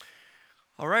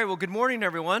All right, well, good morning,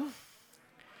 everyone.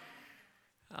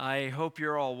 I hope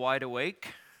you're all wide awake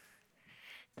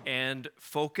and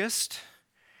focused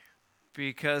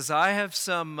because I have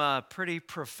some pretty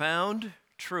profound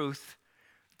truth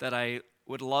that I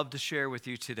would love to share with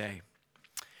you today.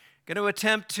 I'm going to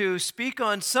attempt to speak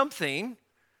on something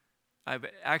I've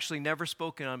actually never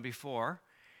spoken on before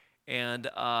and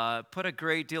put a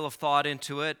great deal of thought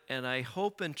into it, and I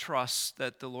hope and trust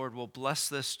that the Lord will bless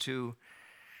this to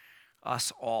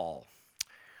us all.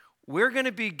 We're going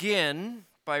to begin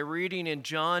by reading in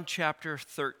John chapter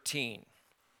 13.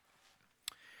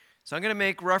 So I'm going to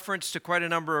make reference to quite a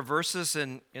number of verses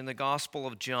in the Gospel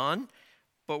of John,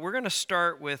 but we're going to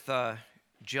start with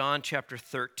John chapter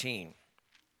 13.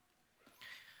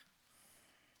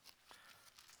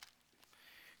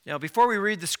 Now, before we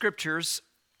read the scriptures,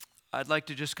 I'd like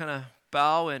to just kind of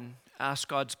bow and ask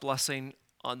God's blessing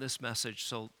on this message.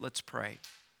 So let's pray.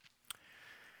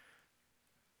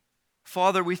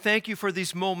 Father, we thank you for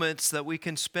these moments that we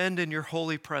can spend in your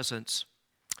holy presence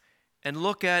and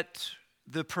look at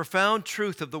the profound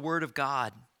truth of the Word of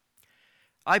God.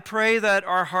 I pray that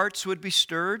our hearts would be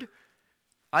stirred.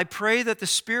 I pray that the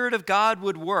Spirit of God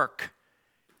would work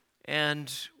and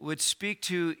would speak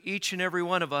to each and every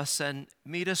one of us and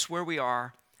meet us where we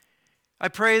are. I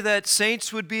pray that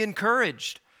saints would be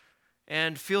encouraged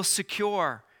and feel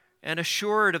secure and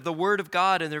assured of the Word of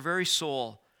God in their very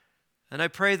soul. And I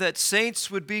pray that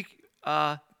saints would be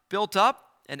built up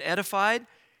and edified,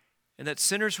 and that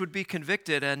sinners would be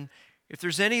convicted. And if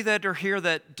there's any that are here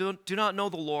that do not know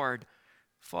the Lord,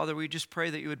 Father, we just pray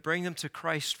that you would bring them to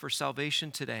Christ for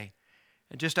salvation today.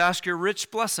 And just ask your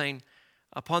rich blessing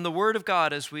upon the Word of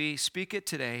God as we speak it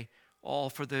today, all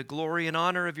for the glory and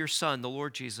honor of your Son, the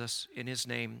Lord Jesus. In his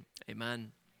name,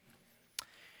 amen.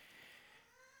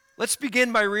 Let's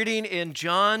begin by reading in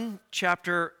John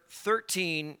chapter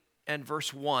 13, and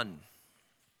verse 1.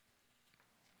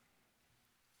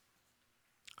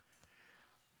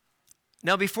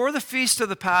 Now, before the feast of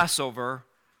the Passover,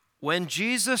 when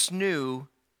Jesus knew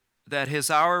that his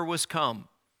hour was come,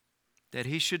 that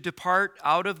he should depart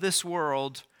out of this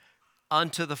world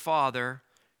unto the Father,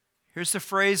 here's the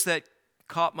phrase that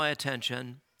caught my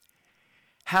attention: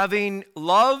 having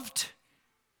loved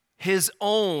his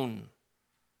own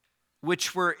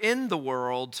which were in the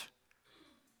world,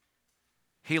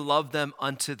 he loved them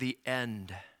unto the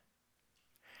end.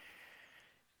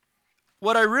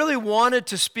 What I really wanted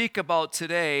to speak about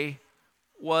today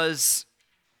was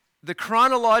the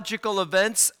chronological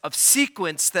events of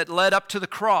sequence that led up to the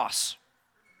cross,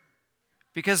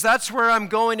 because that's where I'm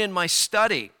going in my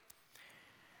study.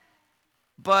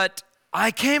 But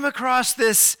I came across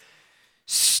this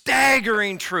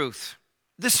staggering truth,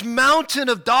 this mountain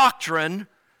of doctrine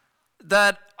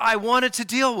that I wanted to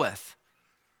deal with.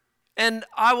 And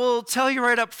I will tell you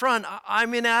right up front,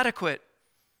 I'm inadequate.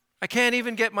 I can't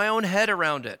even get my own head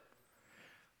around it.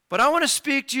 But I want to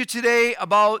speak to you today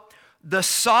about the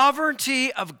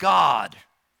sovereignty of God.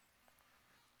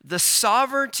 The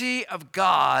sovereignty of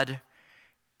God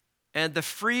and the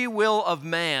free will of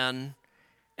man,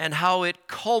 and how it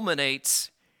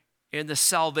culminates in the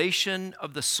salvation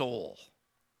of the soul.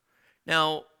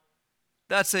 Now,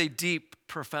 that's a deep,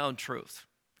 profound truth.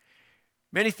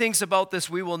 Many things about this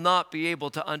we will not be able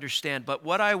to understand, but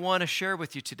what I want to share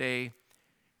with you today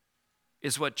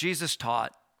is what Jesus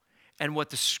taught and what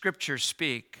the scriptures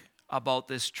speak about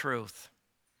this truth.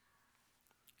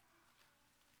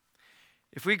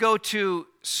 If we go to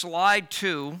slide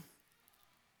 2,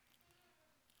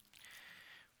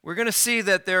 we're going to see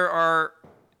that there are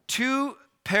two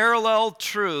parallel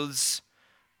truths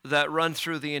that run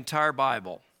through the entire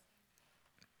Bible.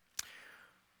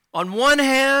 On one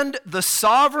hand, the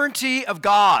sovereignty of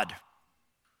God.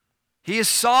 He is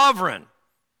sovereign,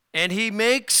 and he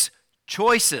makes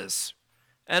choices.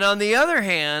 And on the other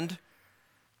hand,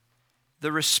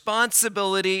 the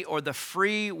responsibility or the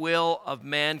free will of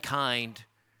mankind,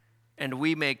 and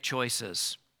we make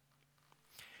choices.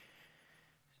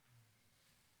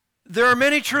 There are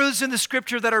many truths in the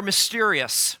Scripture that are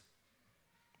mysterious,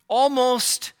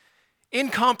 almost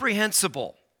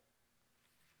incomprehensible.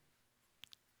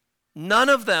 None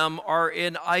of them are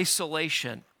in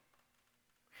isolation.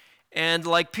 And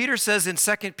like Peter says in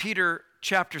 2 Peter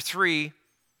chapter 3,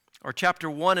 or chapter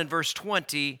 1 and verse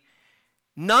 20,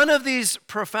 none of these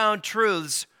profound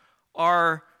truths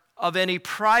are of any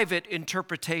private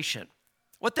interpretation.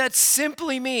 What that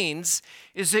simply means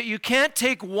is that you can't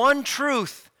take one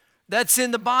truth that's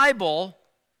in the Bible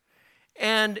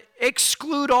and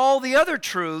exclude all the other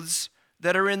truths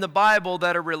that are in the Bible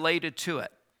that are related to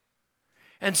it.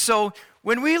 And so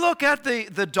when we look at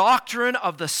the doctrine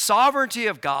of the sovereignty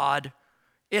of God,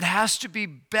 it has to be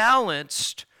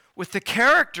balanced with the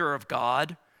character of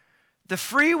God, the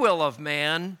free will of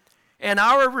man, and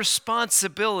our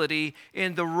responsibility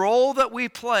in the role that we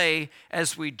play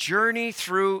as we journey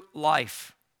through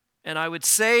life. And I would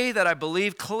say that I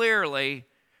believe clearly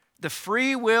the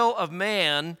free will of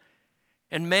man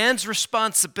and man's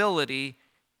responsibility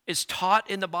is taught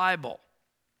in the Bible.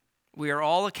 We are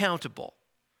all accountable.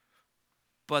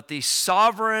 But the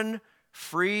sovereign,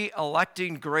 free,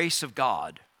 electing grace of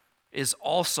God is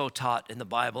also taught in the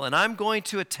Bible. And I'm going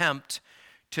to attempt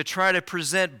to try to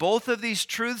present both of these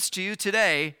truths to you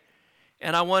today,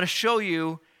 and I want to show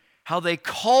you how they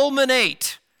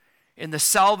culminate in the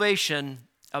salvation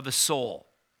of a soul.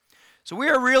 So we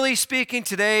are really speaking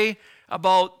today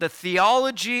about the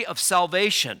theology of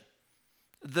salvation,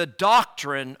 the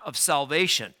doctrine of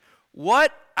salvation.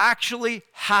 What actually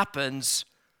happens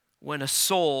when a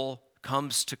soul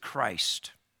comes to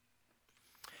Christ?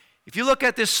 If you look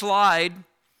at this slide,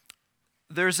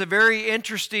 there's a very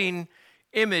interesting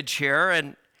image here,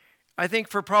 and I think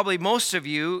for probably most of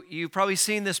you, you've probably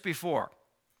seen this before.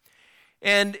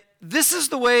 And this is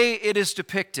the way it is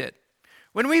depicted.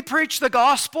 When we preach the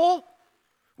gospel,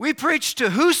 we preach to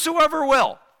whosoever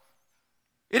will.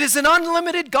 It is an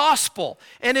unlimited gospel,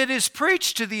 and it is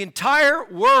preached to the entire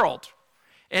world.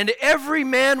 And every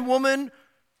man, woman,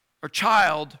 or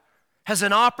child has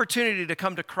an opportunity to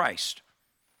come to Christ.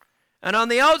 And on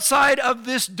the outside of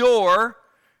this door,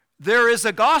 there is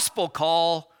a gospel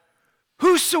call,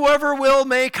 whosoever will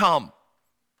may come.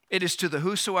 It is to the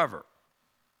whosoever.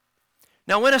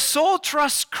 Now, when a soul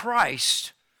trusts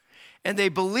Christ and they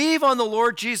believe on the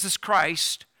Lord Jesus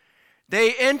Christ,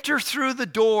 they enter through the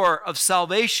door of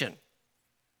salvation,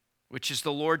 which is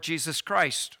the Lord Jesus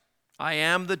Christ. I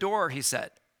am the door, he said.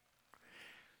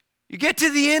 You get to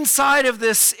the inside of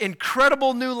this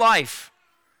incredible new life,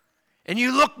 and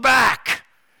you look back,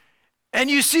 and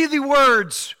you see the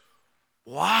words,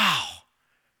 wow,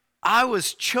 I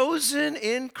was chosen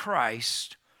in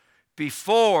Christ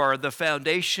before the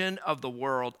foundation of the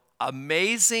world.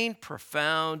 Amazing,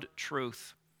 profound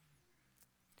truth.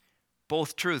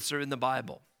 Both truths are in the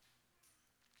Bible.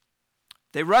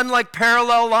 They run like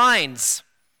parallel lines.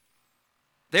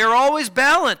 They are always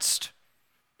balanced,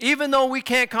 even though we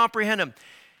can't comprehend them.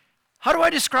 How do I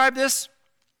describe this?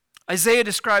 Isaiah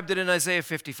described it in Isaiah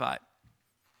 55.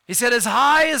 He said, as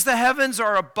high as the heavens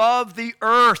are above the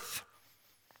earth,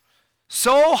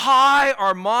 so high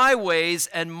are my ways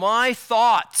and my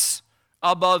thoughts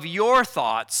above your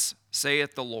thoughts,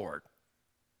 saith the Lord.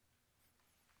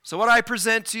 So what I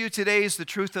present to you today is the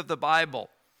truth of the Bible.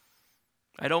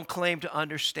 I don't claim to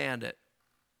understand it.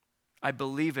 I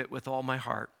believe it with all my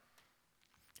heart.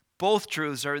 Both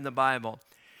truths are in the Bible.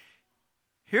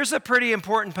 Here's a pretty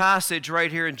important passage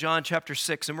right here in John chapter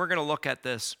 6, and we're going to look at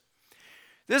this.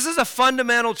 This is a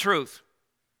fundamental truth.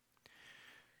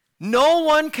 No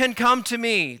one can come to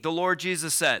me, the Lord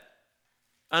Jesus said,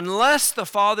 unless the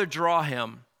Father draw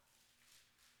him.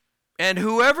 And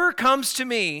whoever comes to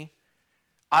me,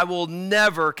 I will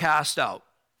never cast out.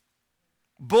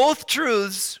 Both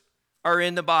truths are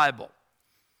in the Bible.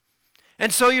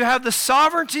 And so you have the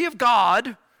sovereignty of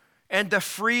God and the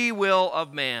free will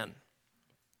of man.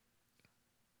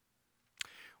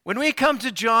 When we come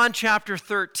to John chapter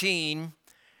 13,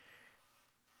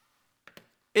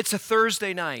 it's a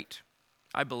Thursday night,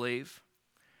 I believe.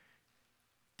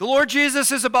 The Lord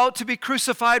Jesus is about to be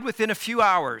crucified within a few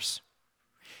hours.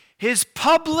 His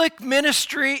public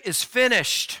ministry is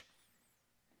finished.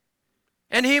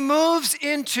 And he moves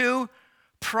into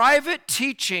private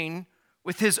teaching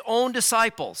with his own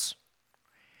disciples.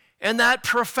 And that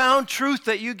profound truth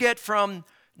that you get from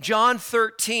John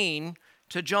 13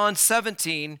 to John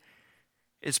 17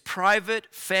 is private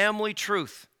family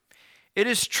truth. It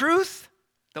is truth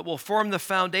that will form the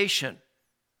foundation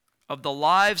of the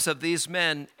lives of these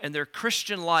men and their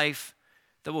Christian life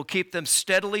that will keep them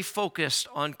steadily focused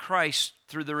on Christ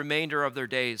through the remainder of their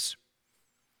days.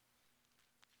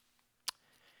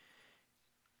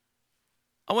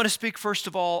 I want to speak first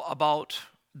of all about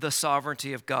the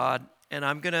sovereignty of God, and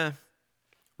I'm going to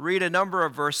read a number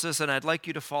of verses, and I'd like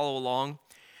you to follow along.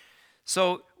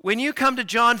 So when you come to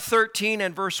John 13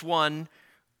 and verse 1,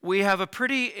 we have a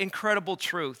pretty incredible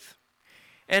truth.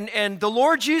 And the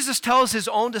Lord Jesus tells his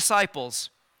own disciples,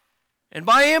 and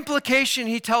by implication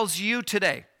he tells you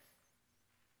today,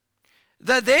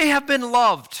 that they have been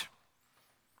loved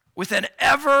with an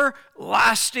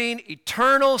everlasting,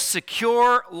 eternal,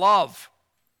 secure love.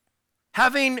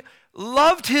 Having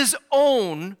loved his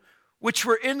own, which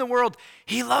were in the world,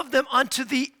 he loved them unto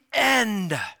the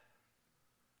end.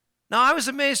 Now, I was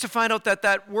amazed to find out that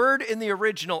that word in the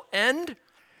original, end,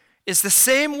 is the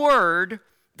same word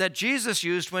that Jesus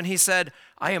used when he said,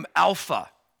 I am Alpha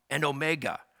and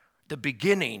Omega, the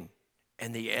beginning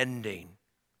and the ending.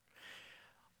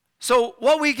 So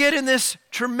what we get in this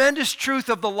tremendous truth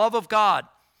of the love of God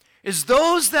is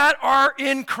those that are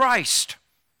in Christ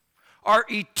are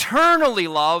eternally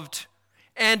loved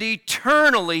and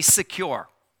eternally secure.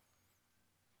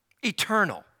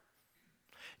 Eternal.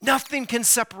 Nothing can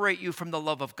separate you from the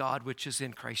love of God which is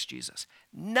in Christ Jesus.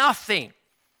 Nothing.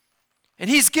 And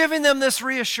he's giving them this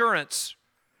reassurance.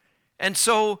 And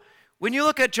so when you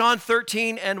look at John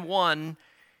 13 and 1,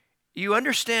 you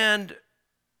understand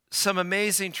some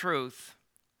amazing truth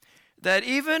that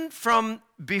even from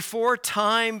before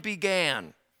time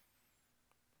began,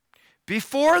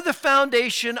 before the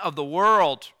foundation of the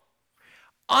world,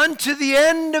 unto the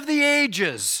end of the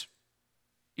ages,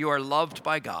 you are loved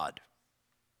by God.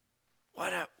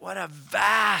 What a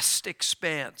vast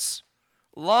expanse.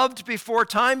 Loved before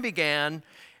time began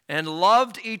and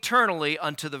loved eternally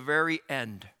unto the very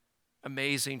end.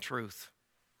 Amazing truth.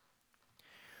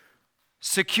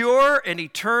 Secure and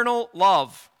eternal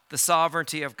love, the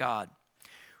sovereignty of God.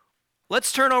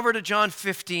 Let's turn over to John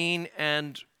 15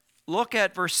 and look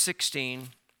at verse 16.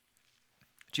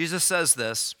 Jesus says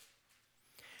this.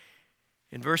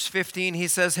 In verse 15, he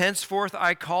says, Henceforth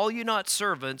I call you not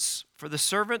servants, for the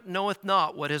servant knoweth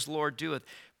not what his Lord doeth,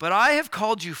 but I have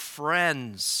called you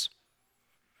friends.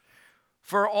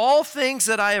 For all things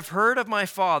that I have heard of my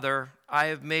Father, I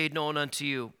have made known unto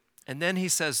you. And then he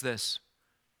says this.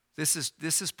 This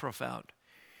is profound.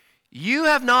 You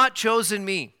have not chosen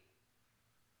me.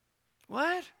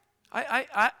 What?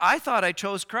 I thought I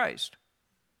chose Christ.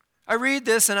 I read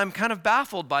this and I'm kind of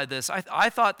baffled by this. I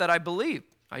thought that I believed.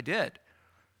 I did.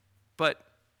 But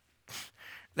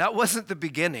that wasn't the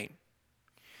beginning.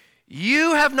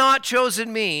 You have not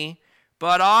chosen me,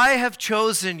 but I have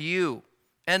chosen you,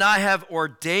 and I have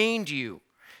ordained you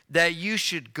that you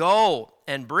should go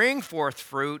and bring forth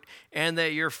fruit, and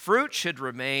that your fruit should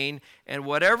remain, and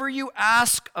whatever you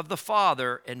ask of the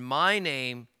Father in my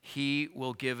name, he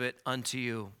will give it unto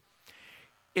you.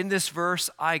 In this verse,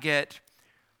 I get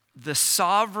the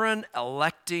sovereign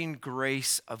electing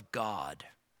grace of God.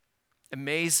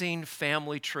 Amazing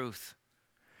family truth.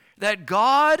 That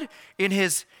God, in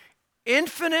his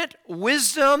infinite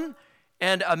wisdom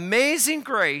and amazing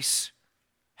grace,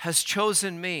 has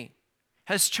chosen me,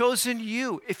 has chosen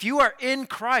you. If you are in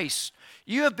Christ,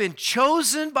 you have been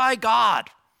chosen by God.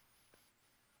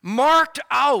 Marked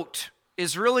out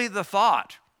is really the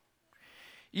thought.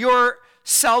 Your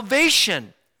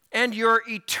salvation and your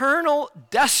eternal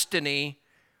destiny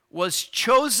was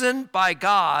chosen by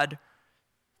God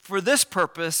for this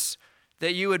purpose,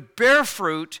 that you would bear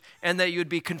fruit and that you would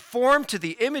be conformed to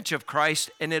the image of Christ,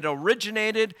 and it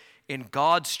originated in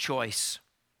God's choice.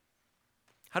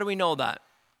 How do we know that?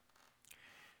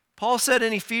 Paul said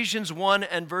in Ephesians 1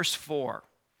 and verse 4,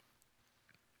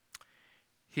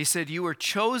 he said, you were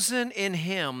chosen in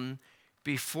him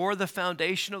before the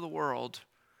foundation of the world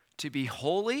to be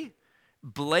holy,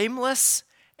 blameless,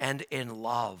 and in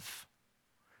love.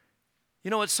 You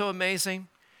know what's so amazing?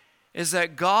 Is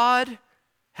that God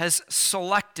has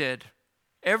selected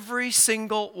every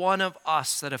single one of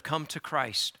us that have come to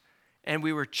Christ, and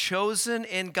we were chosen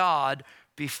in God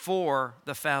before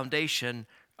the foundation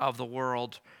of the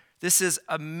world. This is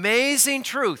amazing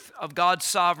truth of God's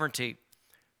sovereignty.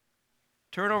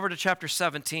 Turn over to chapter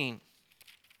 17.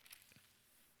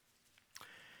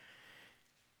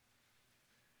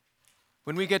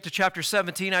 When we get to chapter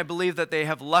 17, I believe that they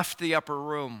have left the upper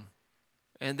room.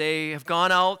 And they have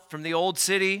gone out from the old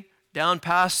city, down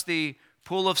past the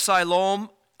pool of Siloam,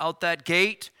 out that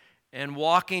gate, and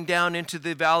walking down into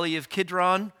the valley of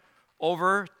Kidron,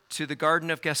 over to the Garden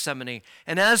of Gethsemane.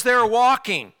 And as they're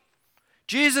walking,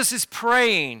 Jesus is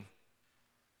praying.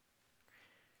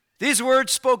 These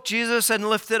words spoke Jesus, and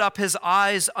lifted up his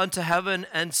eyes unto heaven,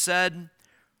 and said,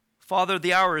 Father,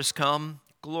 the hour is come,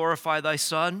 glorify thy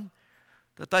Son,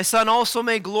 that thy Son also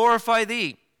may glorify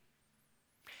thee,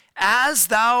 as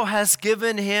thou hast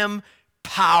given him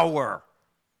power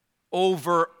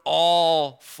over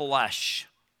all flesh.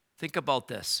 Think about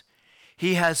this.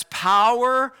 He has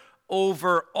power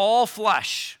over all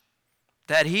flesh,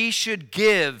 that he should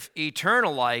give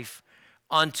eternal life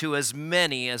unto as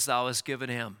many as thou hast given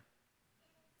him.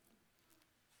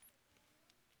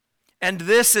 And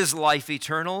this is life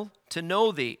eternal, to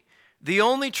know thee, the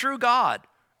only true God,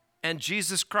 and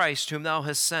Jesus Christ, whom thou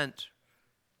hast sent.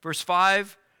 Verse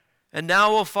 5, and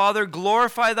now, O Father,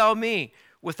 glorify thou me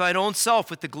with thine own self,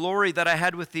 with the glory that I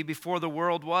had with thee before the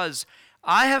world was.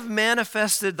 I have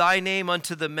manifested thy name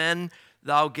unto the men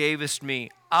thou gavest me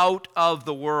out of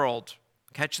the world.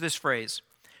 Catch this phrase.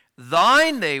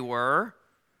 Thine they were,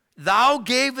 thou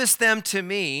gavest them to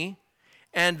me,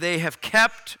 and they have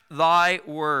kept thy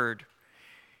word.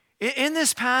 In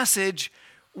this passage,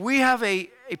 we have a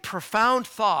profound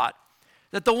thought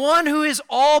that the one who is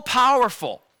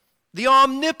all-powerful, the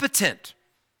omnipotent,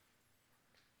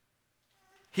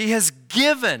 he has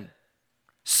given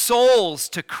souls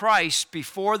to Christ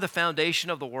before the foundation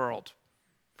of the world.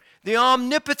 The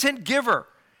omnipotent giver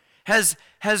has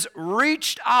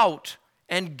reached out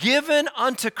and given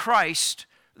unto Christ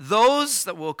those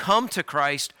that will come to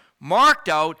Christ, marked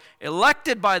out,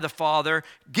 elected by the Father,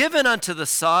 given unto the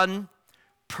Son,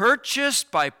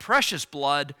 purchased by precious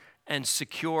blood, and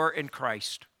secure in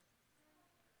Christ.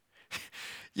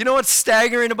 You know what's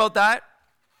staggering about that?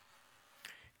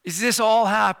 Is this all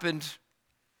happened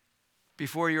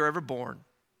before you were ever born,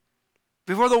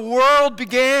 before the world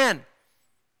began,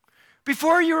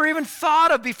 before you were even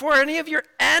thought of, before any of your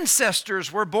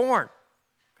ancestors were born.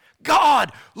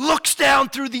 God looks down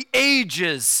through the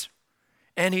ages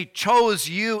and he chose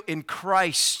you in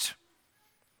Christ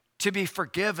to be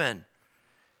forgiven,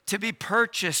 to be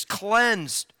purchased,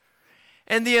 cleansed.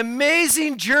 And the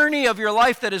amazing journey of your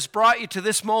life that has brought you to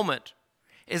this moment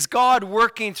is God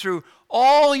working through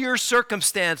all your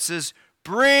circumstances,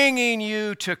 bringing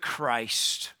you to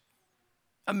Christ.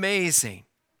 Amazing.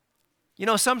 You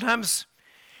know, sometimes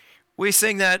we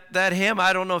sing that hymn.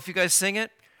 I don't know if you guys sing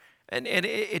it. And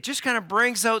it just kind of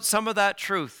brings out some of that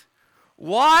truth.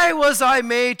 Why was I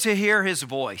made to hear his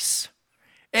voice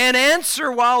and answer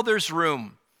while there's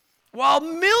room? While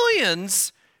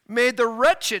millions made the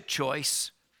wretched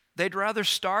choice, they'd rather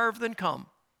starve than come.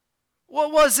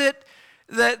 What was it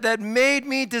that made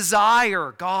me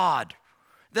desire God,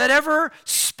 that ever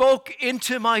spoke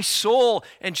into my soul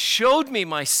and showed me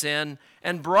my sin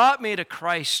and brought me to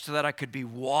Christ so that I could be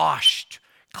washed,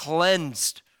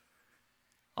 cleansed?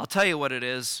 I'll tell you what it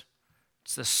is.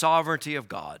 It's the sovereignty of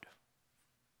God.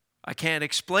 I can't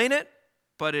explain it,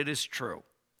 but it is true.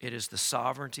 It is the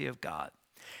sovereignty of God.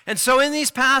 And so in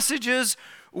these passages,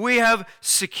 we have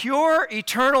secure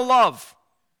eternal love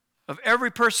of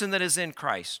every person that is in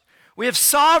Christ. We have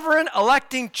sovereign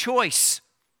electing choice.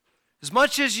 As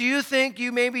much as you think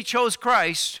you maybe chose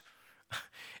Christ,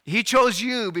 he chose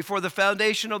you before the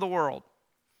foundation of the world.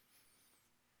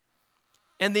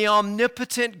 And the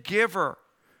omnipotent giver,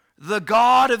 the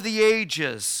God of the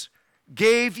ages,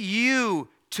 gave you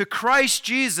to Christ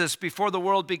Jesus before the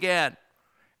world began.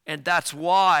 And that's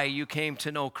why you came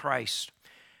to know Christ.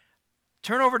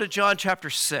 Turn over to John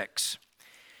chapter 6.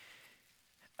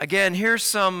 Again, here's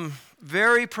some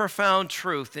very profound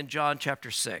truth in John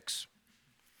chapter 6.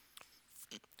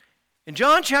 In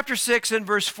John chapter 6 and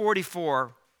verse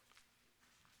 44,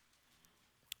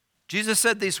 Jesus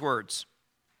said these words,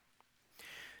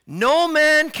 "No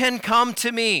man can come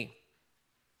to me."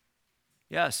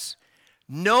 Yes,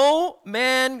 no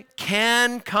man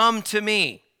can come to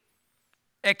me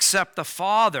except the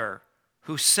Father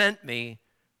who sent me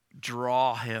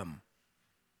draw him.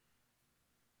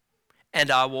 And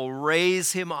I will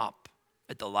raise him up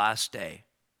at the last day.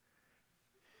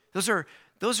 Those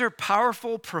are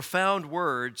powerful, profound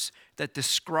words that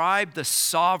describe the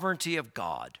sovereignty of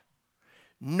God.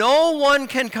 No one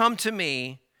can come to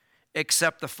me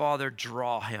except the Father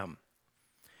draw him.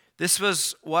 This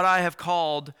was what I have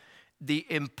called the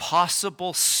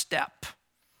impossible step.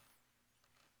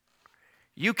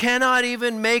 You cannot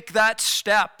even make that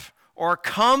step or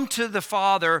come to the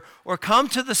Father or come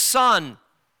to the Son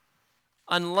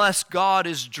unless God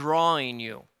is drawing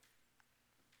you.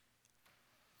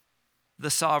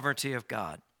 The sovereignty of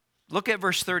God. Look at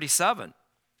verse 37.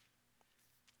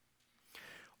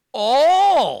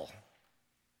 All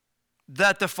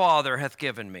that the Father hath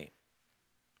given me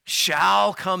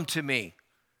shall come to me.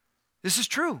 This is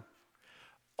true.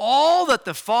 All that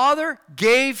the Father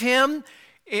gave him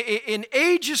in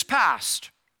ages past,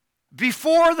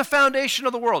 before the foundation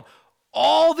of the world,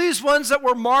 all these ones that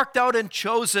were marked out and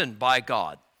chosen by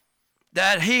God,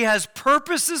 that he has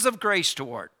purposes of grace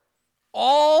toward,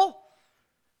 all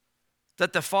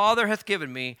that the Father hath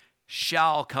given me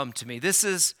shall come to me. This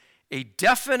is a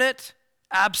definite,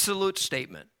 absolute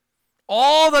statement.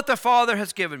 All that the Father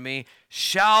has given me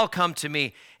shall come to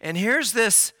me. And here's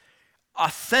this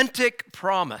authentic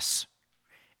promise.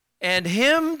 And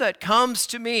him that comes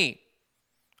to me,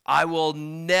 I will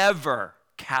never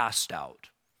cast out.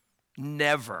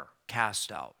 Never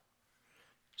cast out.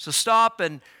 So stop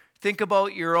and think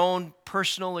about your own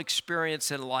personal experience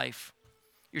in life,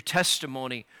 your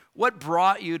testimony. What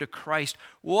brought you to Christ?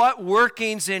 What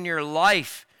workings in your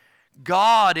life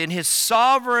God, in his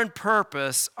sovereign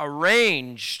purpose,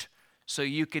 arranged so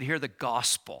you could hear the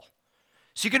gospel,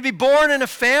 So you could be born in a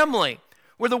family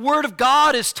where the Word of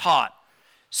God is taught.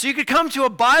 So you could come to a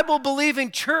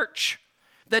Bible-believing church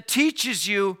that teaches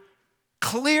you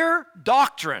clear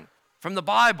doctrine from the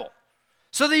Bible,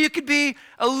 so that you could be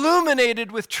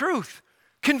illuminated with truth,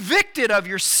 convicted of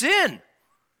your sin,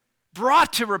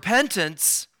 brought to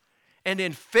repentance, and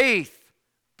in faith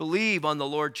believe on the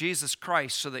Lord Jesus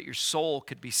Christ so that your soul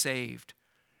could be saved.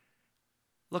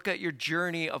 Look at your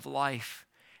journey of life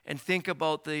and think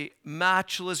about the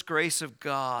matchless grace of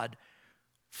God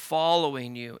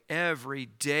following you every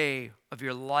day of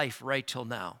your life right till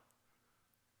now.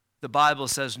 The Bible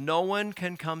says no one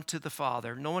can come to the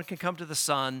Father, no one can come to the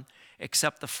Son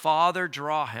except the Father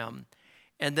draw him.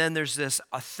 And then there's this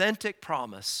authentic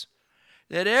promise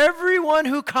that everyone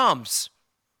who comes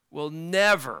will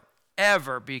never,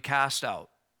 ever be cast out.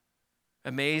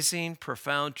 Amazing,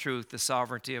 profound truth, the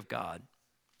sovereignty of God.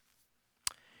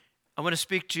 I want to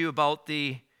speak to you about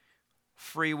the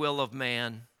free will of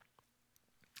man.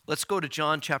 Let's go to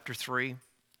John chapter 3.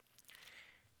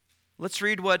 Let's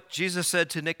read what Jesus said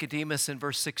to Nicodemus in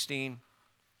verse 16.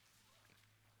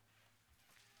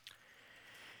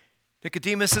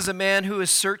 Nicodemus is a man who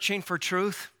is searching for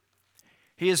truth.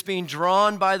 He is being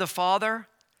drawn by the Father.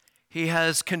 He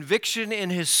has conviction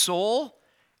in his soul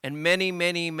and many,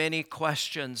 many, many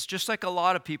questions, just like a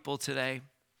lot of people today.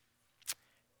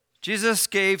 Jesus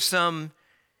gave some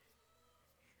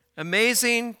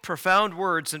amazing, profound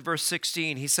words in verse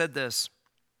 16. He said this,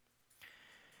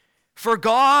 "For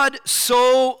God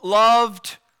so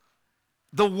loved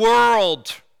the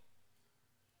world,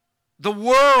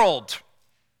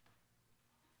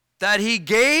 that he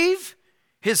gave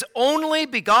his only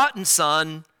begotten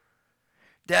Son,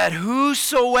 that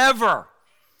whosoever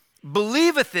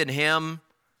believeth in him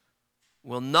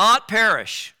will not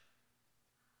perish,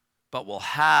 but will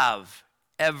have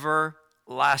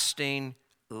everlasting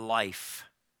life."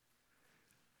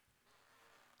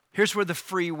 Here's where the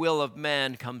free will of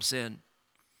man comes in.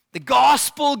 The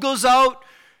gospel goes out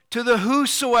to the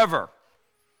whosoever.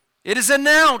 It is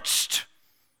announced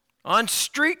on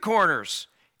street corners,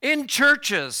 in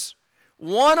churches,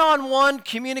 one-on-one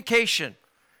communication,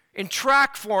 in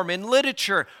tract form, in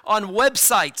literature, on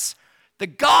websites. The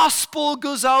gospel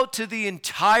goes out to the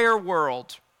entire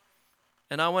world.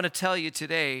 And I want to tell you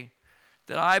today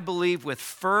that I believe with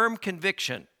firm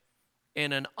conviction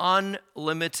in an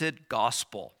unlimited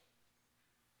gospel.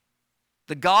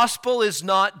 The gospel is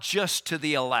not just to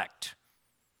the elect.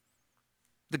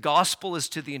 The gospel is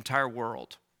to the entire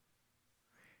world.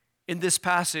 In this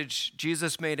passage,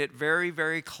 Jesus made it very,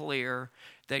 very clear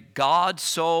that God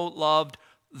so loved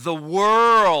the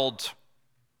world,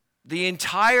 the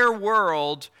entire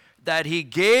world, that he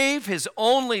gave his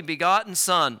only begotten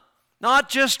Son, not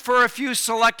just for a few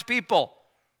select people.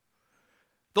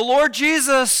 The Lord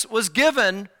Jesus was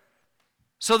given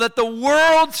so that the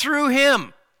world through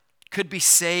him could be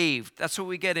saved. That's what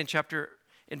we get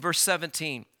in verse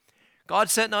 17. God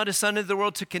sent not his Son into the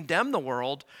world to condemn the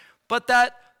world, but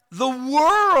that the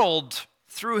world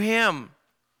through him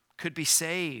could be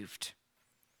saved.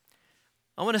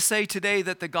 I want to say today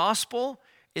that the gospel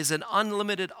is an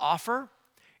unlimited offer.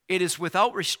 It is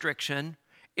without restriction.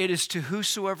 It is to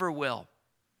whosoever will.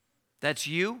 That's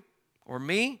you or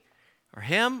me or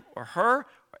him or her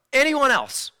or anyone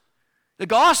else. The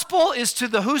gospel is to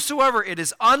the whosoever. It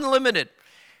is unlimited.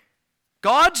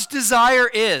 God's desire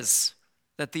is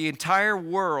that the entire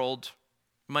world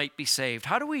might be saved.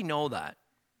 How do we know that?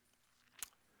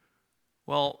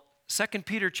 Well, 2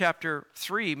 Peter chapter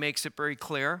 3 makes it very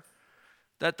clear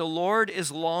that the Lord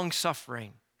is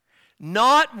long-suffering,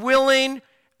 not willing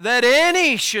that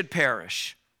any should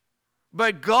perish,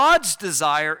 but God's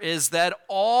desire is that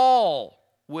all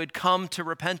would come to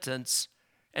repentance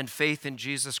and faith in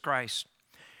Jesus Christ.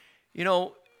 You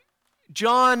know,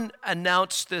 John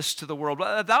announced this to the world.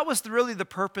 That was really the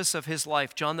purpose of his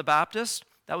life. John the Baptist,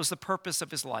 that was the purpose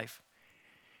of his life.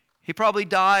 He probably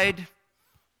died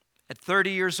at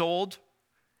 30 years old.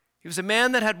 He was a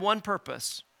man that had one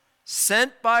purpose,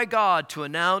 sent by God to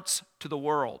announce to the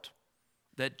world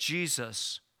that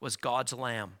Jesus was God's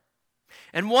Lamb.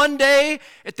 And one day,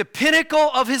 at the pinnacle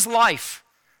of his life,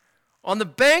 on the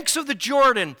banks of the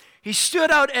Jordan, he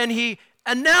stood out and he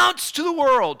announced to the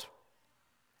world,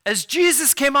 as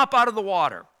Jesus came up out of the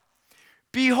water,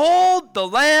 "Behold the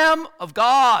Lamb of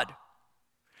God,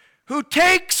 who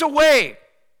takes away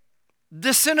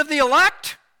the sin of the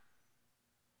elect?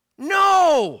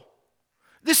 No,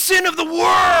 the sin of the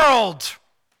world."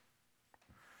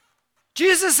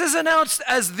 Jesus is announced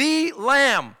as the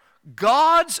Lamb,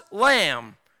 God's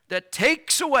Lamb, that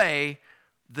takes away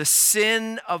the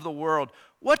sin of the world.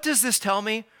 What does this tell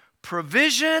me?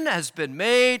 Provision has been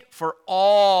made for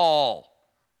all.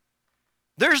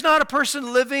 There's not a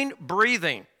person living,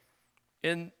 breathing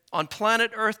on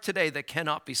planet Earth today that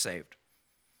cannot be saved.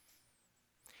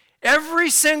 Every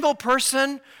single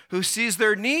person who sees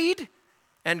their need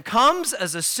and comes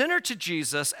as a sinner to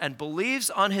Jesus and believes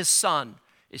on his Son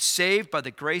is saved by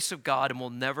the grace of God and will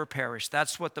never perish.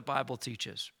 That's what the Bible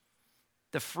teaches.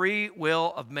 The free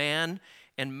will of man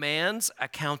and man's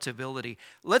accountability.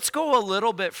 Let's go a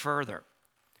little bit further.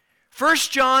 1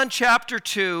 John chapter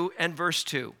 2 and verse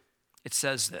 2. It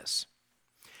says this.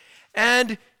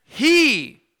 And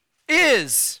he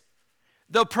is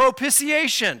the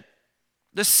propitiation,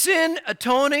 the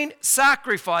sin-atoning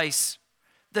sacrifice,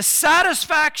 the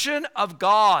satisfaction of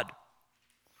God.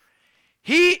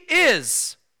 He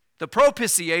is the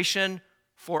propitiation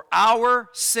for our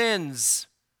sins.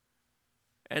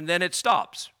 And then it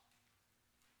stops.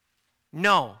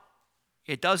 No,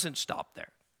 it doesn't stop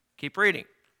there. Keep reading.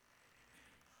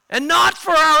 And not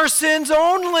for our sins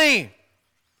only,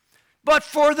 but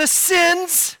for the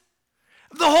sins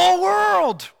of the whole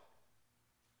world.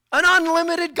 An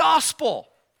unlimited gospel.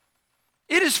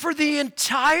 It is for the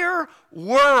entire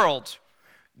world.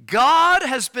 God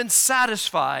has been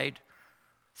satisfied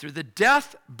through the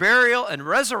death, burial, and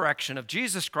resurrection of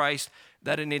Jesus Christ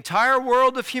that an entire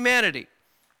world of humanity,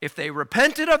 if they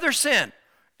repented of their sin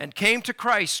and came to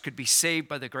Christ, could be saved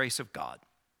by the grace of God.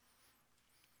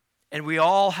 And we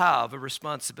all have a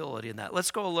responsibility in that.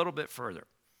 Let's go a little bit further.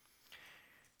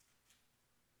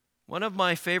 One of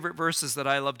my favorite verses that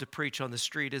I love to preach on the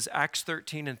street is Acts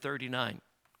 13 and 39.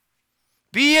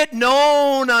 Be it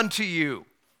known unto you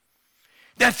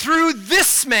that through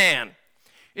this man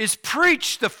is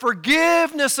preached the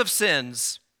forgiveness of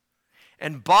sins,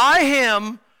 and by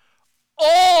him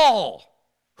all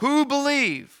who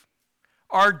believe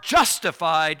are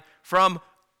justified from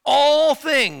all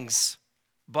things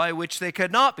by which they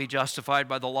could not be justified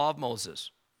by the law of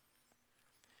Moses.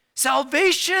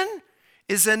 Salvation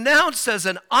is announced as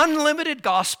an unlimited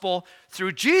gospel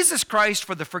through Jesus Christ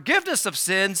for the forgiveness of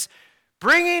sins,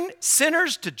 bringing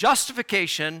sinners to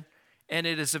justification, and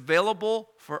it is available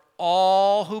for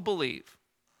all who believe.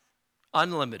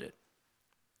 Unlimited.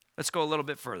 Let's go a little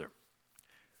bit further.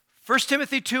 1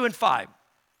 Timothy 2 and 5.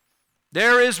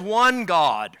 There is one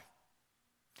God,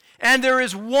 and there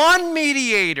is one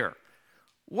mediator.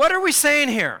 What are we saying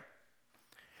here?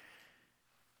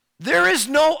 There is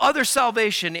no other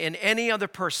salvation in any other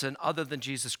person other than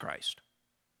Jesus Christ.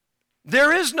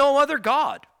 There is no other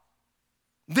God.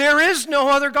 There is no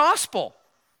other gospel.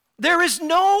 There is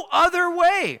no other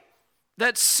way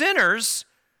that sinners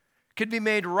could be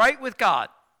made right with God.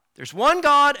 There's one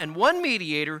God and one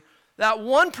mediator, that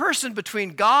one person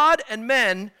between God and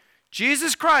men,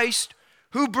 Jesus Christ,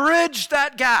 who bridged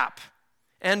that gap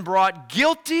and brought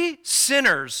guilty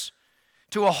sinners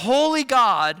to a holy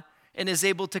God and is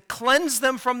able to cleanse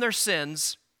them from their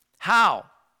sins. How?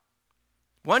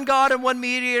 One God and one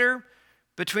mediator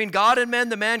between God and men,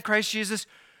 the man Christ Jesus,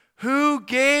 who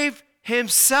gave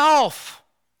himself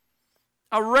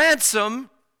a ransom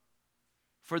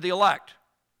for the elect.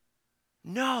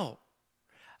 No,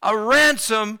 a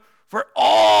ransom for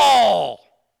all.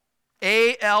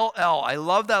 A-L-L. I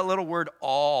love that little word,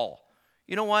 all.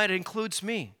 You know why? It includes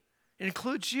me. It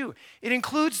includes you. It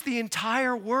includes the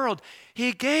entire world.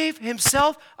 He gave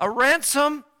himself a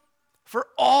ransom for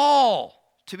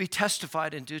all to be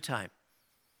testified in due time.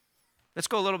 Let's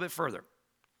go a little bit further.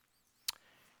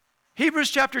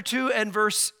 Hebrews chapter 2 and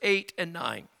verse 8 and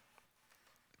 9.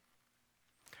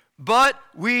 But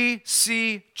we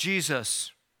see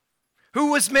Jesus,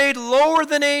 who was made lower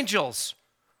than angels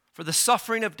for the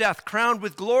suffering of death, crowned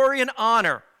with glory and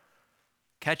honor.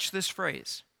 Catch this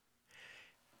phrase.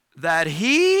 That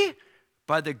he,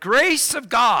 by the grace of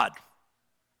God,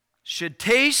 should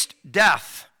taste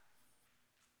death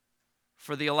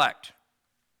for the elect.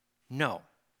 No,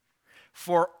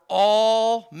 for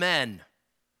all men.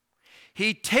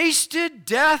 He tasted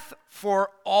death for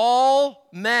all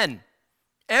men.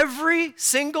 Every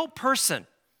single person,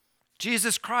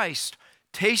 Jesus Christ,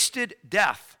 tasted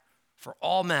death for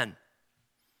all men.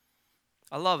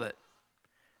 I love it.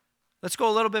 Let's go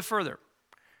a little bit further.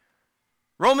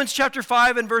 Romans chapter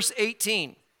 5 and verse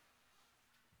 18.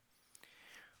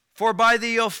 For by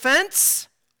the offense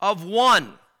of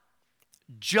one,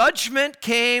 judgment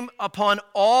came upon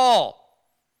all.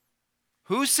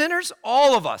 Who sinners?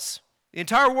 All of us. The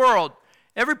entire world.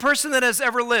 Every person that has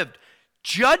ever lived.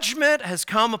 Judgment has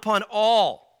come upon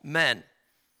all men.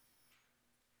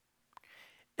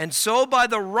 And so by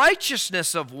the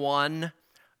righteousness of one,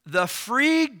 the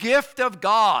free gift of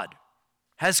God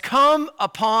has come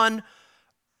upon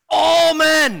all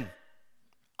men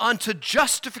unto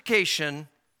justification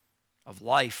of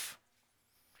life.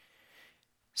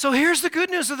 So here's the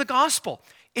good news of the gospel.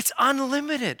 It's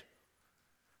unlimited.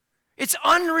 It's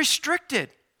unrestricted.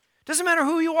 Doesn't matter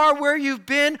who you are, where you've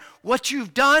been, what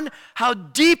you've done, how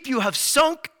deep you have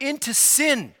sunk into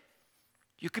sin.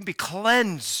 You can be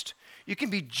cleansed. You can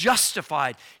be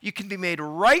justified. You can be made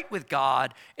right with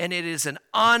God. And it is an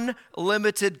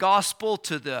unlimited gospel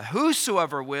to the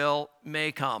whosoever will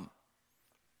may come.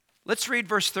 Let's read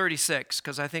verse 36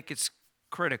 because I think it's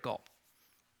critical.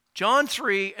 John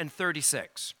 3 and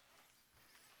 36.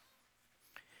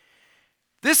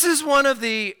 This is one of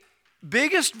the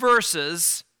biggest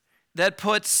verses that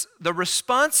puts the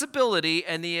responsibility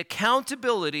and the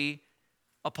accountability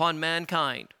upon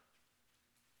mankind.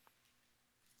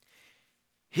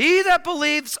 He that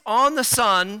believes on the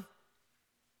Son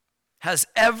has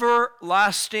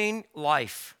everlasting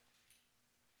life.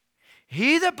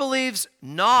 He that believes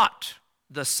not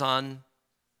the Son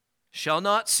shall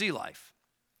not see life,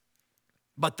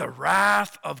 but the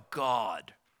wrath of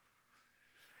God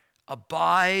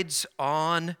abides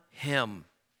on him.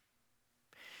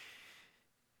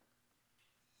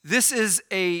 This is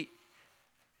a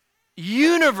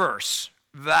universe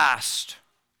vast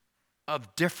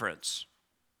of difference.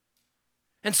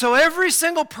 And so every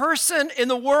single person in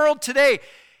the world today,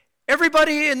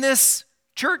 everybody in this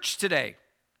church today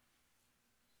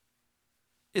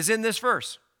is in this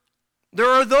verse. There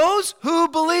are those who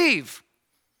believe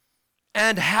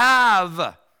and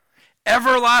have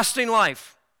everlasting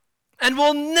life and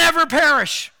will never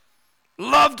perish,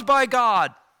 loved by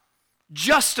God,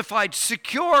 justified,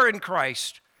 secure in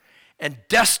Christ, and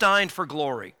destined for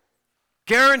glory.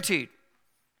 Guaranteed.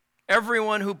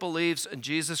 Everyone who believes in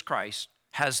Jesus Christ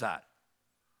has that.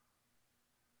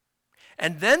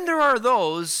 And then there are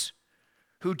those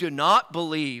who do not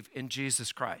believe in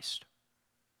Jesus Christ.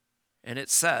 And it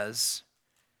says,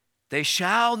 they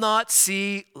shall not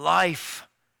see life,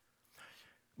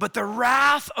 but the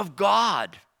wrath of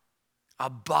God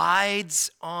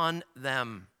abides on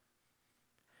them.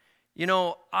 You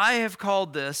know, I have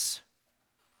called this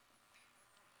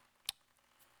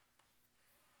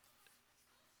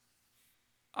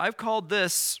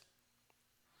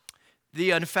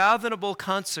the unfathomable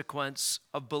consequence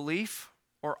of belief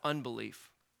or unbelief.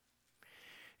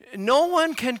 No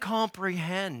one can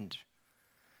comprehend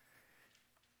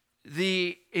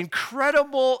the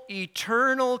incredible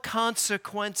eternal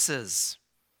consequences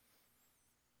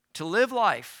to live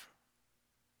life,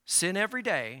 sin every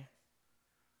day,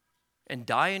 and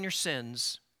die in your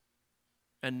sins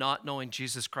and not knowing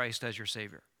Jesus Christ as your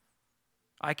Savior.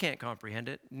 I can't comprehend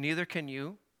it. Neither can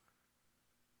you.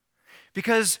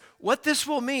 Because what this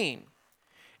will mean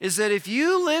is that if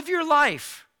you live your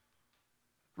life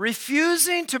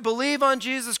refusing to believe on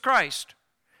Jesus Christ,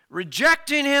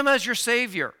 rejecting Him as your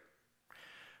Savior,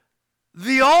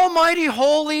 the almighty,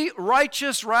 holy,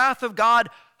 righteous wrath of God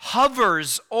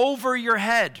hovers over your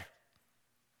head.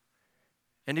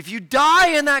 And if you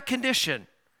die in that condition,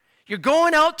 you're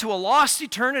going out to a lost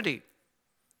eternity,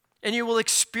 and you will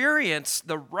experience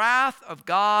the wrath of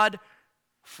God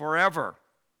forever.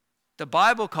 The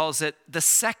Bible calls it the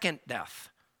second death.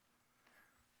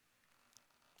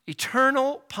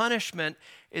 Eternal punishment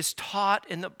is taught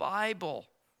in the Bible.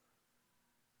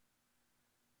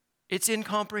 It's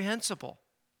incomprehensible.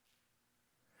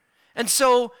 And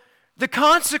so the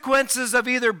consequences of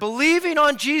either believing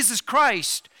on Jesus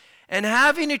Christ and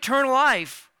having eternal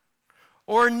life,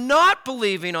 or not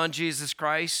believing on Jesus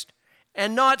Christ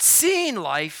and not seeing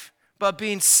life, but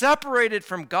being separated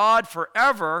from God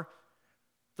forever,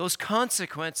 those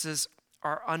consequences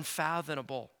are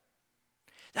unfathomable.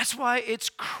 That's why it's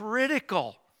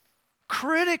critical,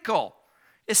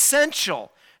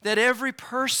 essential that every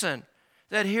person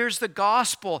that hears the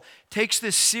gospel takes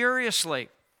this seriously,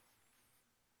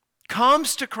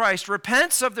 comes to Christ,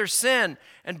 repents of their sin,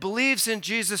 and believes in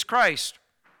Jesus Christ.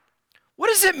 What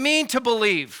does it mean to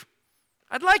believe?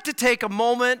 I'd like to take a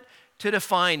moment to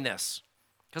define this,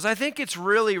 because I think it's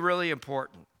really, really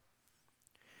important.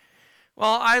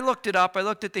 Well, I looked it up. I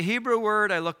looked at the Hebrew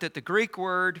word. I looked at the Greek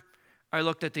word. I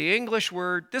looked at the English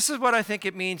word. This is what I think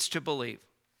it means to believe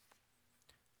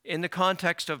in the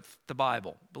context of the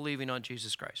Bible, believing on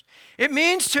Jesus Christ. It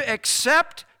means to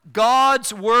accept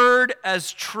God's word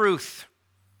as truth,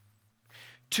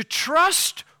 to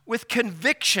trust with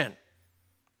conviction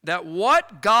that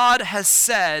what God has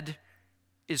said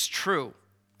is true,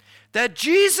 that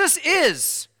Jesus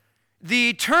is the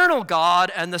eternal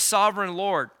God and the sovereign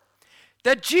Lord,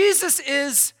 that Jesus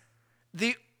is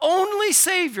the only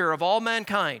Savior of all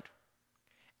mankind,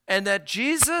 and that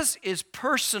Jesus is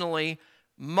personally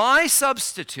my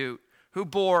substitute, who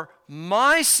bore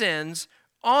my sins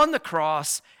on the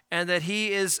cross, and that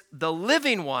he is the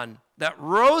living one that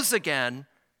rose again.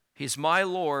 He's my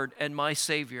Lord and my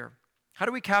Savior. How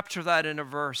do we capture that in a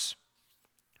verse?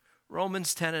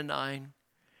 Romans 10:9.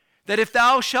 That if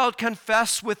thou shalt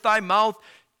confess with thy mouth,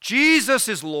 Jesus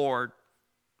is Lord,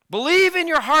 believe in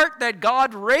your heart that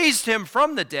God raised him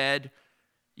from the dead,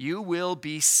 you will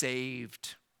be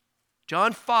saved.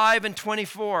 John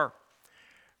 5:24.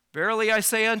 Verily I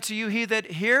say unto you, he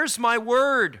that hears my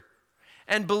word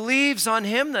and believes on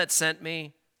him that sent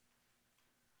me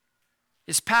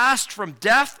is passed from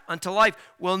death unto life,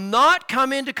 will not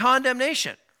come into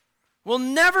condemnation, will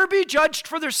never be judged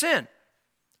for their sin,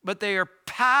 but they are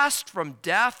passed from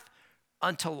death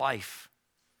unto life.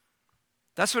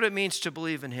 That's what it means to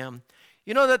believe in him.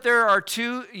 You know that there are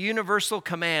two universal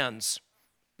commands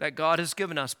that God has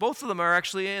given us. Both of them are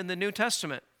actually in the New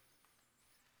Testament.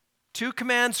 Two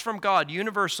commands from God,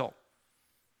 universal.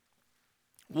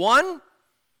 One,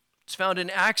 it's found in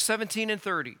Acts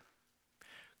 17:30.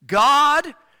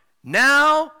 God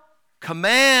now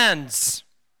commands,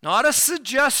 not a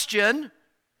suggestion.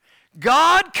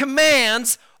 God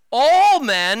commands all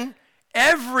men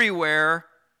everywhere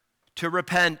to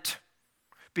repent,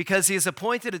 because he has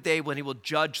appointed a day when he will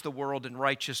judge the world in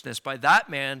righteousness by that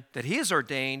man that he has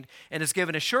ordained, and has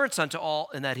given assurance unto all,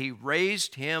 in that he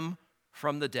raised him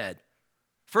from the dead.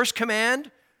 First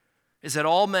command is that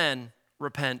all men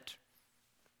repent.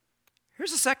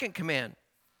 Here's the second command.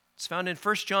 It's found in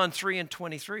 1 John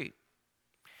 3:23.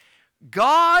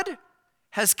 God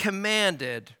has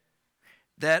commanded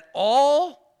that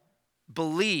all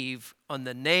believe on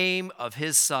the name of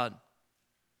his Son.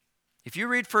 If you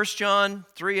read 1 John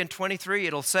 3:23,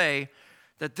 it'll say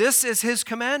that this is his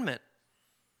commandment,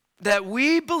 that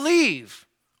we believe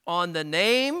on the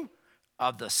name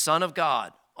of the Son of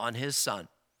God, on his Son.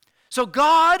 So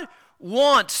God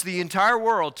wants the entire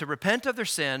world to repent of their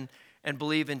sin and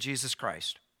believe in Jesus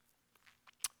Christ.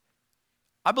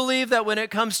 I believe that when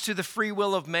it comes to the free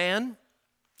will of man,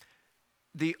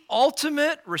 the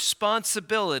ultimate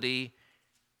responsibility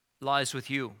lies with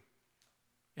you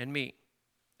and me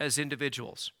as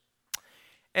individuals.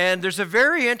 And there's a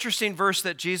very interesting verse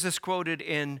that Jesus quoted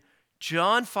in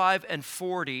John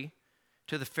 5:40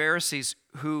 to the Pharisees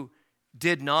who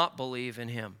did not believe in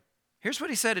him. Here's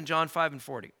what he said in John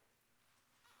 5:40.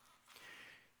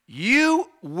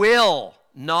 You will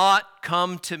not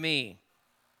come to me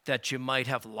that you might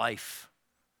have life.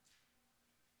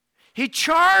 He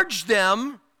charged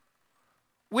them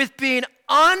with being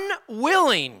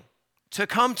unwilling to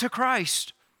come to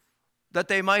Christ that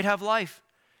they might have life.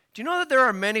 Do you know that there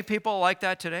are many people like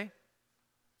that today?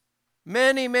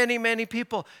 Many, many, many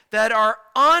people that are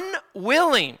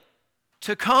unwilling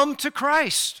to come to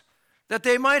Christ that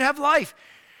they might have life.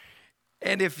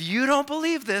 And if you don't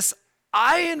believe this,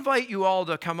 I invite you all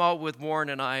to come out with Warren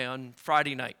and I on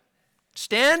Friday night.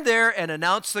 Stand there and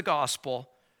announce the gospel.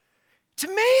 It's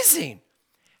amazing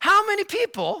how many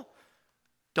people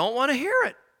don't want to hear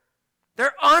it.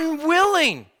 They're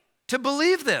unwilling to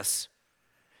believe this.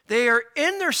 They are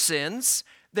in their sins,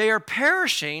 they are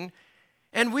perishing,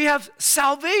 and we have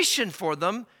salvation for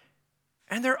them,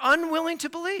 and they're unwilling to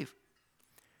believe.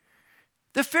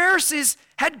 The Pharisees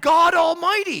had God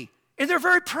Almighty in their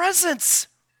very presence,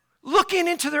 looking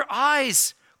into their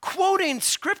eyes, quoting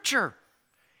Scripture.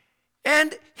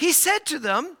 And he said to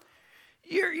them,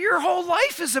 your whole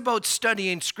life is about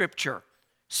studying Scripture.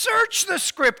 Search the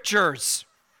Scriptures.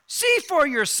 See for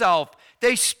yourself.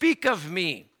 They speak of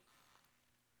me.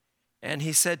 And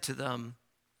he said to them,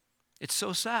 it's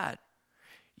so sad.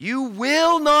 You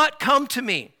will not come to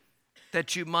me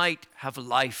that you might have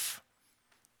life.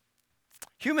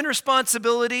 Human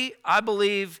responsibility, I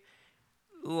believe,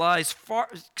 lies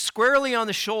squarely on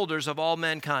the shoulders of all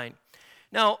mankind.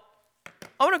 Now,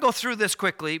 I want to go through this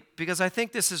quickly because I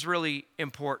think this is really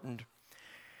important.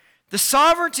 The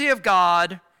sovereignty of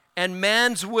God and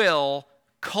man's will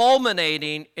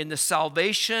culminating in the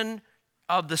salvation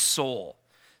of the soul.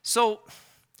 So,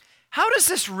 how does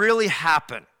this really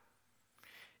happen?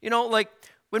 You know, like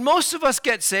when most of us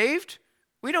get saved,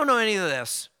 we don't know any of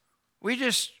this. We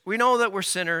know that we're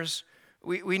sinners.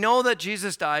 We know that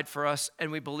Jesus died for us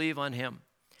and we believe on him.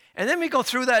 And then we go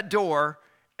through that door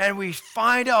and we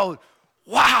find out,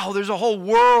 wow, there's a whole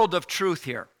world of truth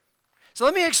here. So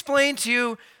let me explain to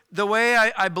you the way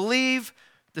I believe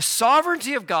the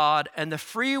sovereignty of God and the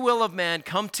free will of man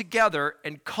come together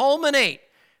and culminate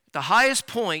at the highest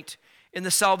point in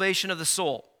the salvation of the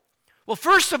soul. Well,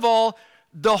 first of all,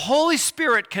 the Holy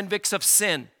Spirit convicts of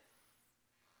sin.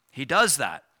 He does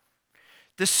that.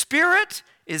 The Spirit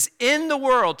is in the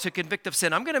world to convict of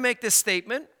sin. I'm going to make this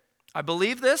statement. I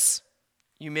believe this.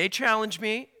 You may challenge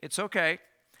me. It's okay.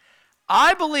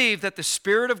 I believe that the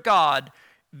Spirit of God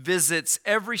visits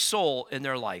every soul in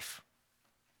their life.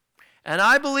 And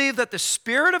I believe that the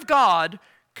Spirit of God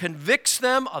convicts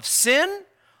them of sin,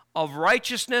 of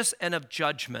righteousness, and of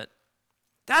judgment.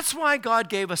 That's why God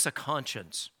gave us a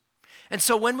conscience. And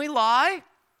so when we lie,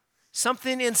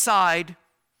 something inside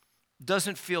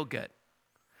doesn't feel good.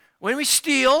 When we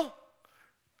steal,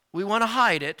 we want to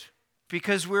hide it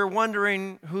because we're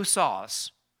wondering who saw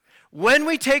us. When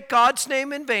we take God's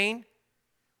name in vain,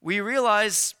 we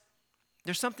realize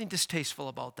there's something distasteful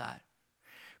about that.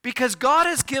 Because God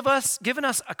has given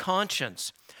us a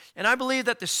conscience. And I believe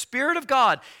that the Spirit of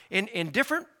God, in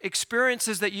different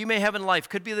experiences that you may have in life,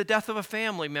 could be the death of a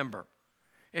family member.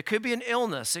 It could be an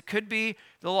illness. It could be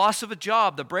the loss of a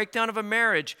job, the breakdown of a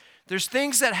marriage. There's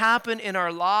things that happen in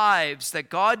our lives that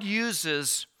God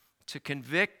uses to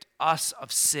convict us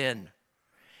of sin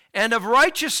and of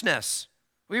righteousness.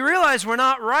 We realize we're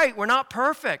not right. We're not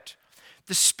perfect.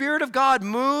 The Spirit of God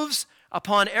moves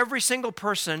upon every single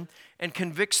person and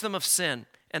convicts them of sin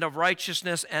and of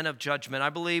righteousness and of judgment. I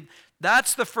believe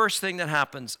that's the first thing that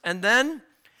happens. And then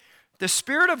the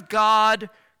Spirit of God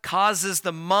causes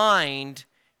the mind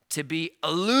to be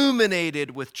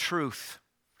illuminated with truth.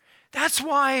 That's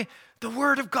why the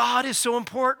Word of God is so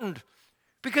important,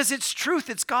 because it's truth,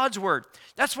 it's God's Word.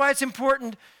 That's why it's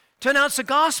important to announce the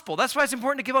gospel. That's why it's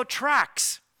important to give out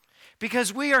tracts,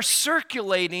 because we are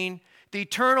circulating the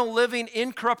eternal, living,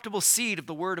 incorruptible seed of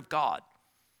the Word of God.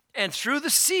 And through the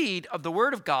seed of the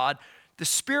Word of God, the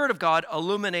Spirit of God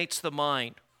illuminates the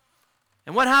mind.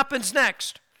 And what happens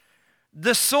next?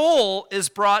 The soul is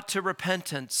brought to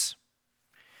repentance.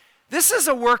 This is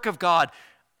a work of God.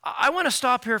 I want to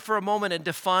stop here for a moment and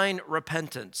define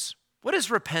repentance. What is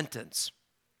repentance?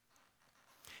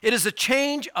 It is a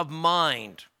change of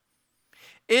mind.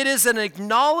 It is an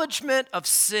acknowledgement of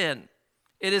sin.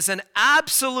 It is an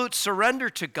absolute surrender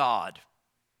to God.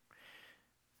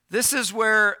 This is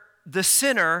where the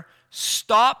sinner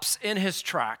stops in his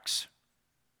tracks,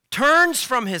 turns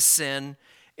from his sin,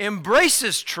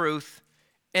 embraces truth,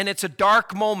 and it's a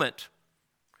dark moment.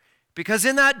 Because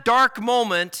in that dark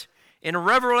moment, in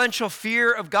reverential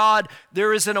fear of God,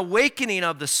 there is an awakening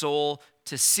of the soul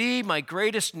to see my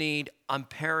greatest need, I'm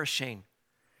perishing.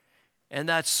 And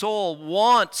that soul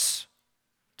wants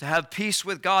to have peace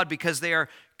with God because they are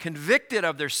convicted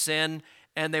of their sin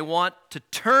and they want to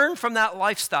turn from that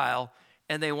lifestyle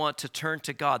and they want to turn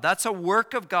to God. That's a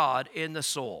work of God in the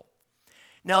soul.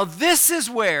 Now, this is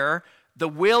where the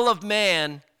will of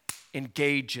man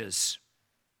engages.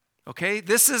 Okay,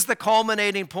 this is the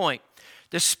culminating point.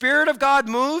 The Spirit of God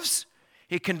moves,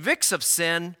 He convicts of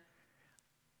sin.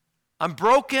 I'm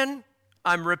broken,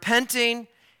 I'm repenting,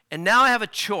 and now I have a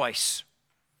choice.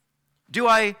 Do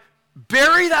I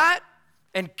bury that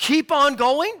and keep on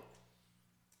going?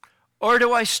 Or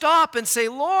do I stop and say,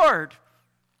 Lord,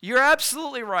 you're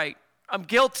absolutely right. I'm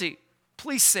guilty.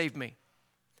 Please save me.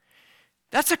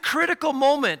 That's a critical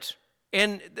moment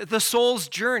in the soul's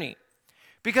journey.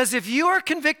 Because if you are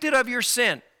convicted of your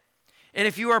sin, and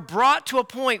if you are brought to a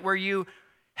point where you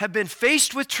have been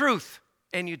faced with truth,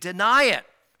 and you deny it,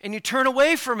 and you turn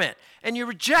away from it, and you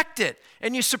reject it,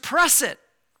 and you suppress it,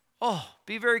 oh,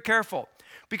 be very careful.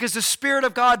 Because the Spirit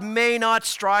of God may not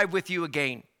strive with you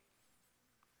again.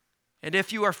 And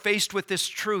if you are faced with this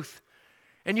truth,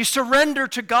 and you surrender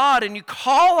to God, and you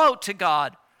call out to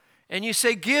God, and you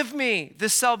say, give me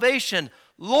this salvation,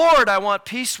 Lord, I want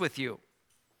peace with you.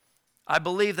 I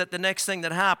believe that the next thing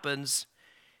that happens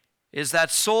is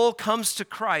that soul comes to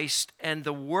Christ and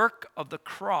the work of the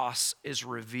cross is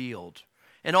revealed.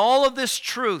 And all of this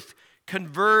truth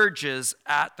converges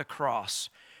at the cross.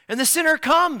 And the sinner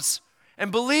comes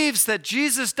and believes that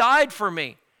Jesus died for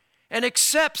me and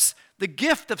accepts the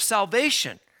gift of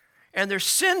salvation. And their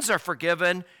sins are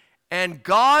forgiven, and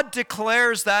God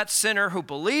declares that sinner who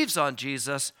believes on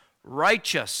Jesus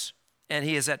righteous, and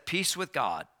he is at peace with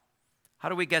God. How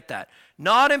do we get that?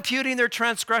 Not imputing their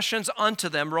transgressions unto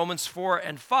them, Romans 4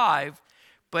 and 5,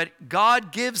 but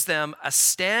God gives them a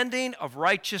standing of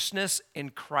righteousness in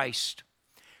Christ.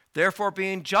 Therefore,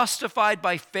 being justified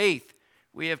by faith,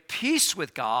 we have peace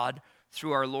with God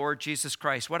through our Lord Jesus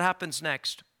Christ. What happens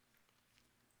next?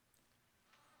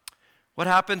 What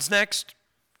happens next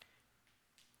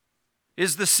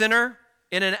is the sinner,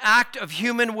 in an act of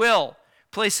human will,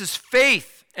 places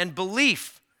faith and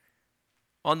belief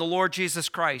on the Lord Jesus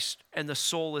Christ, and the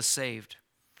soul is saved.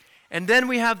 And then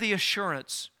we have the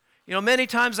assurance. You know, many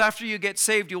times after you get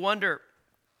saved, you wonder,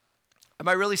 am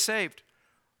I really saved?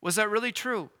 Was that really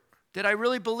true? Did I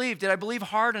really believe? Did I believe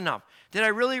hard enough? Did I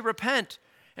really repent?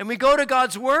 And we go to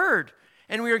God's word,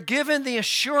 and we are given the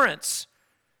assurance.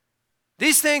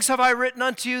 These things have I written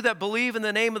unto you that believe in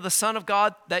the name of the Son of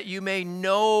God, that you may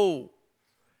know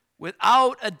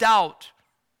without a doubt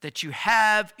that you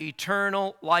have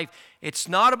eternal life. It's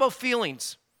not about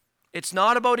feelings. It's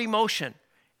not about emotion.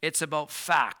 It's about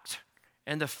fact.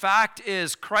 And the fact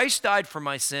is, Christ died for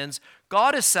my sins.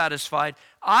 God is satisfied.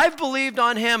 I've believed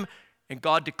on him, and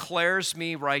God declares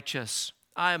me righteous.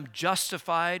 I am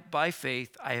justified by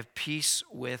faith. I have peace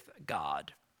with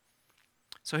God.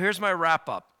 So here's my wrap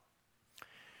up.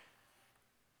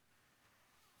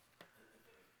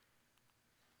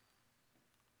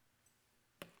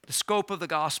 The scope of the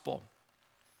gospel.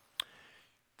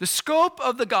 The scope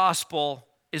of the gospel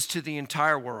is to the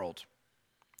entire world.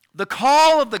 The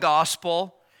call of the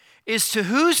gospel is to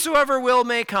whosoever will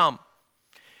may come.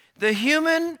 The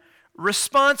human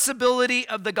responsibility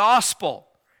of the gospel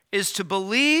is to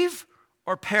believe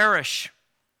or perish.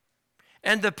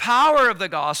 And the power of the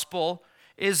gospel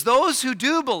is those who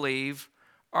do believe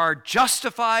are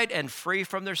justified and free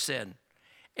from their sin.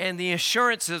 And the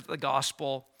assurance of the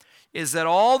gospel is that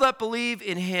all that believe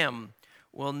in him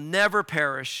will never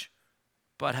perish,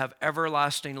 but have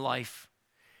everlasting life.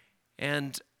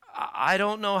 And I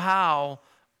don't know how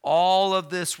all of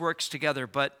this works together,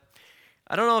 but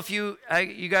I don't know if you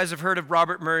guys have heard of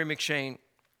Robert Murray M'Cheyne.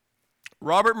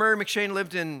 Robert Murray M'Cheyne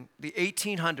lived in the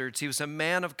 1800s. He was a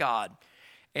man of God,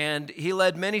 and he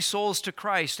led many souls to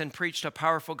Christ and preached a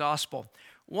powerful gospel.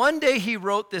 One day he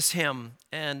wrote this hymn,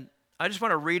 and I just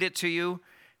want to read it to you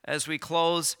as we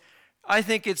close. I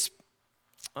think it's,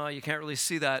 you can't really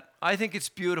see that. I think it's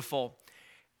beautiful.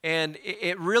 And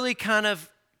it really kind of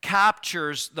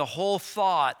captures the whole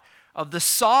thought of the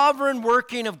sovereign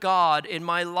working of God in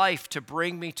my life to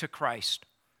bring me to Christ.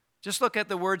 Just look at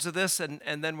the words of this and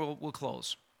then we'll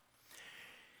close.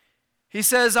 He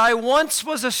says, I once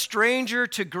was a stranger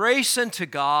to grace and to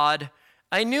God.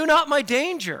 I knew not my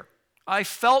danger. I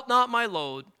felt not my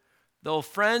load. Though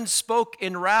friends spoke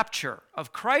in rapture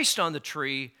of Christ on the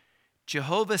tree,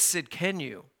 Jehovah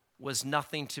Sidkenu was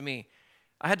nothing to me.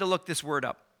 I had to look this word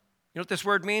up. You know what this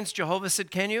word means, Jehovah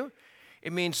Sidkenu?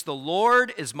 It means the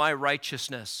Lord is my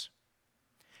righteousness.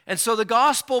 And so the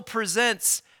gospel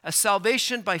presents a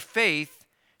salvation by faith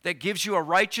that gives you a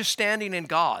righteous standing in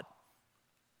God,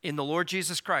 in the Lord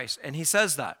Jesus Christ. And he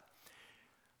says that.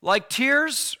 Like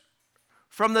tears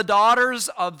from the daughters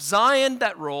of Zion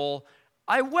that roll,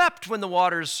 I wept when the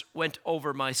waters went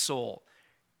over my soul.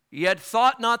 Yet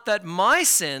thought not that my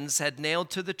sins had nailed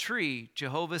to the tree.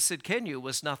 Jehovah Sidkenu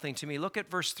was nothing to me. Look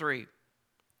at verse 3.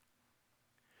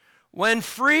 When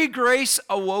free grace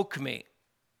awoke me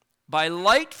by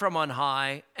light from on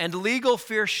high, and legal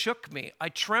fear shook me, I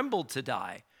trembled to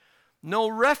die. No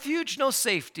refuge, no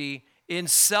safety, in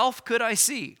self could I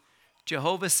see.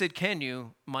 Jehovah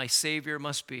Sidkenu, my Savior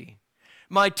must be.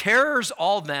 My terrors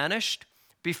all vanished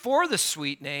before the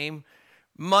sweet name.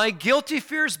 My guilty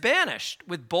fears banished,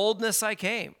 with boldness I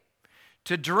came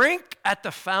to drink at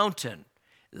the fountain,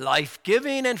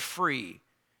 life-giving and free.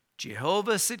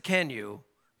 Jehovah Sidkenu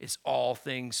is all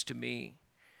things to me.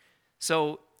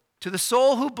 So, to the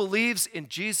soul who believes in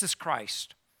Jesus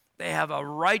Christ, they have a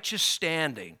righteous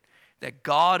standing that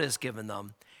God has given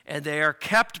them, and they are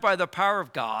kept by the power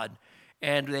of God,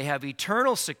 and they have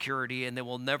eternal security, and they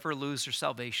will never lose their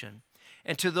salvation.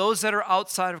 And to those that are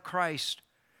outside of Christ,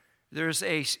 there's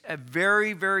a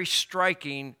very, very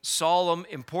striking, solemn,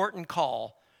 important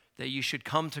call that you should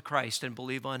come to Christ and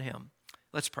believe on him.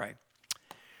 Let's pray.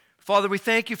 Father, we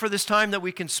thank you for this time that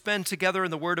we can spend together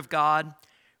in the Word of God.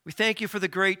 We thank you for the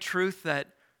great truth that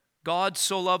God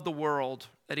so loved the world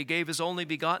that he gave his only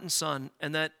begotten Son,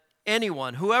 and that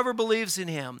anyone, whoever believes in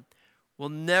him, will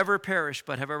never perish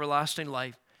but have everlasting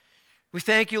life. We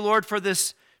thank you, Lord, for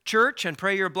this church and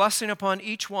pray your blessing upon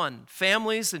each one,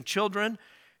 families and children,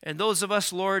 and those of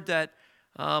us, Lord, that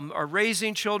are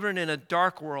raising children in a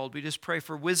dark world. We just pray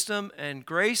for wisdom and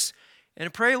grace,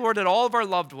 and pray, Lord, that all of our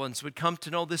loved ones would come to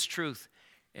know this truth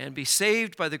and be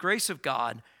saved by the grace of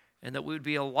God, and that we would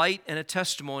be a light and a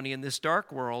testimony in this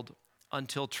dark world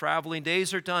until traveling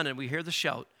days are done and we hear the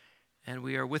shout and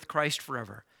we are with Christ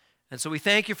forever. And so we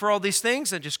thank you for all these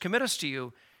things and just commit us to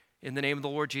you in the name of the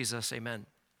Lord Jesus. Amen.